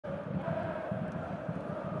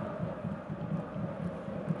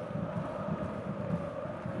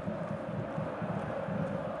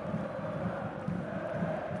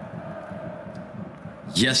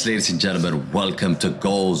Yes, ladies and gentlemen, welcome to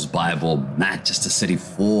Goals Bible. Manchester City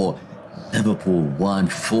 4, Liverpool 1,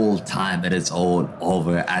 full time at its own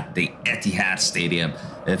over at the Etihad Stadium.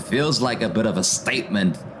 It feels like a bit of a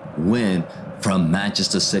statement win from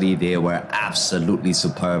Manchester City. They were absolutely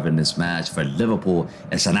superb in this match. For Liverpool,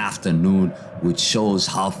 it's an afternoon which shows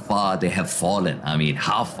how far they have fallen. I mean,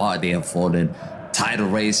 how far they have fallen. Title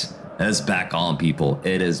race is back on, people.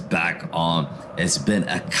 It is back on. It's been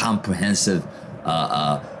a comprehensive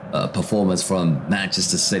performance from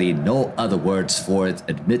Manchester City. No other words for it.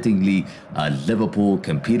 Admittingly, Liverpool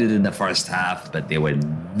competed in the first half, but they were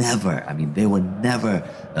never,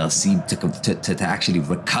 seem to actually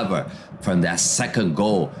recover from that second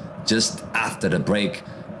goal just after the break.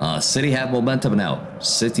 City have momentum now.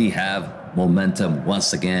 City have momentum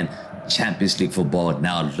once again. Champions League football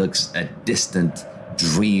now looks a distant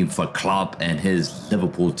dream for Klopp and his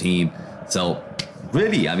Liverpool team. So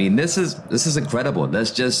really, I mean, this is incredible.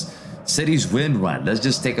 Let's just City's win run. Let's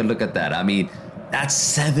just take a look at that. I mean, that's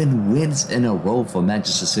 7 wins in a row for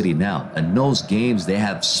Manchester City now. In those games, they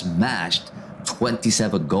have smashed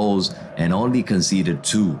 27 goals and only conceded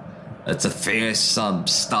 2. It's a fair some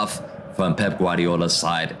stuff from Pep Guardiola's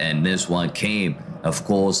side, and this one came, of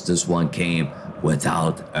course,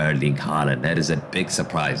 without Erling Haaland. That is a big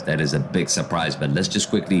surprise. That is a big surprise. But let's just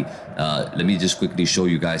quickly, let me just quickly show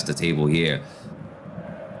you guys the table here.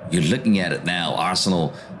 You're looking at it now.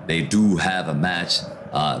 Arsenal, they do have a match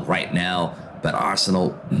right now, but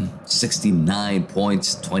Arsenal, 69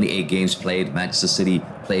 points, 28 games played. Manchester City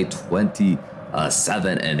played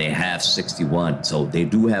 27, and they have 61. So they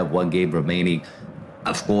do have 1 game remaining.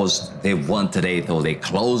 Of course, they've won today, though. They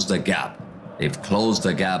closed the gap. They've closed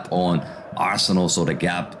the gap on Arsenal, so the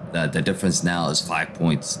gap, the difference now is 5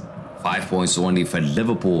 points. 5 points only for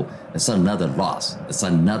Liverpool. It's another loss. It's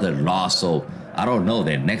another loss. So I don't know.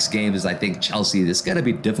 Their next game is, I think, Chelsea. It's going to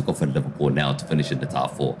be difficult for Liverpool now to finish in the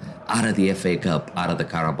top 4. Out of the FA Cup, out of the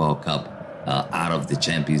Carabao Cup, out of the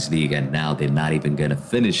Champions League, and now they're not even going to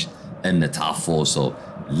finish in the top 4. So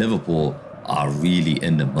Liverpool are really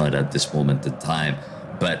in the mud at this moment in time.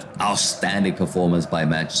 But outstanding performance by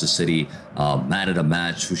Manchester City. Man of the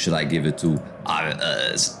match, who should I give it to?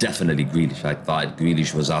 It's definitely Grealish. I thought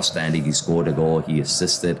Grealish was outstanding. He scored a goal, he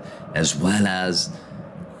assisted, as well as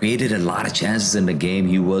created a lot of chances in the game.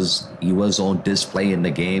 He was on display in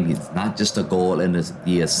the game. He's not just a goal and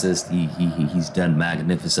the assist. He's done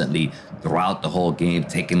magnificently throughout the whole game,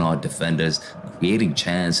 taking on defenders, creating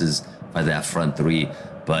chances for that front 3.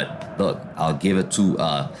 But look, I'll give it to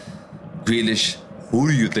Grealish. Who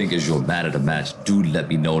do you think is your man of the match? Do let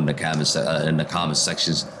me know in the comment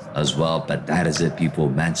sections as well. But that is it, people.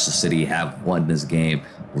 Manchester City have won this game.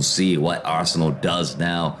 We'll see what Arsenal does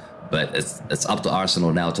now. But it's up to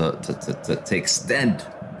Arsenal now to extend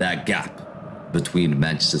that gap between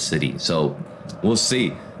Manchester City. So we'll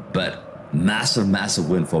see. But massive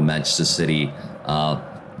win for Manchester City.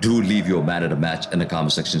 Do leave your man of the match in the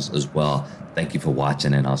comment sections as well. Thank you for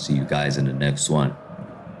watching, and I'll see you guys in the next one.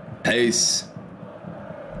 Peace.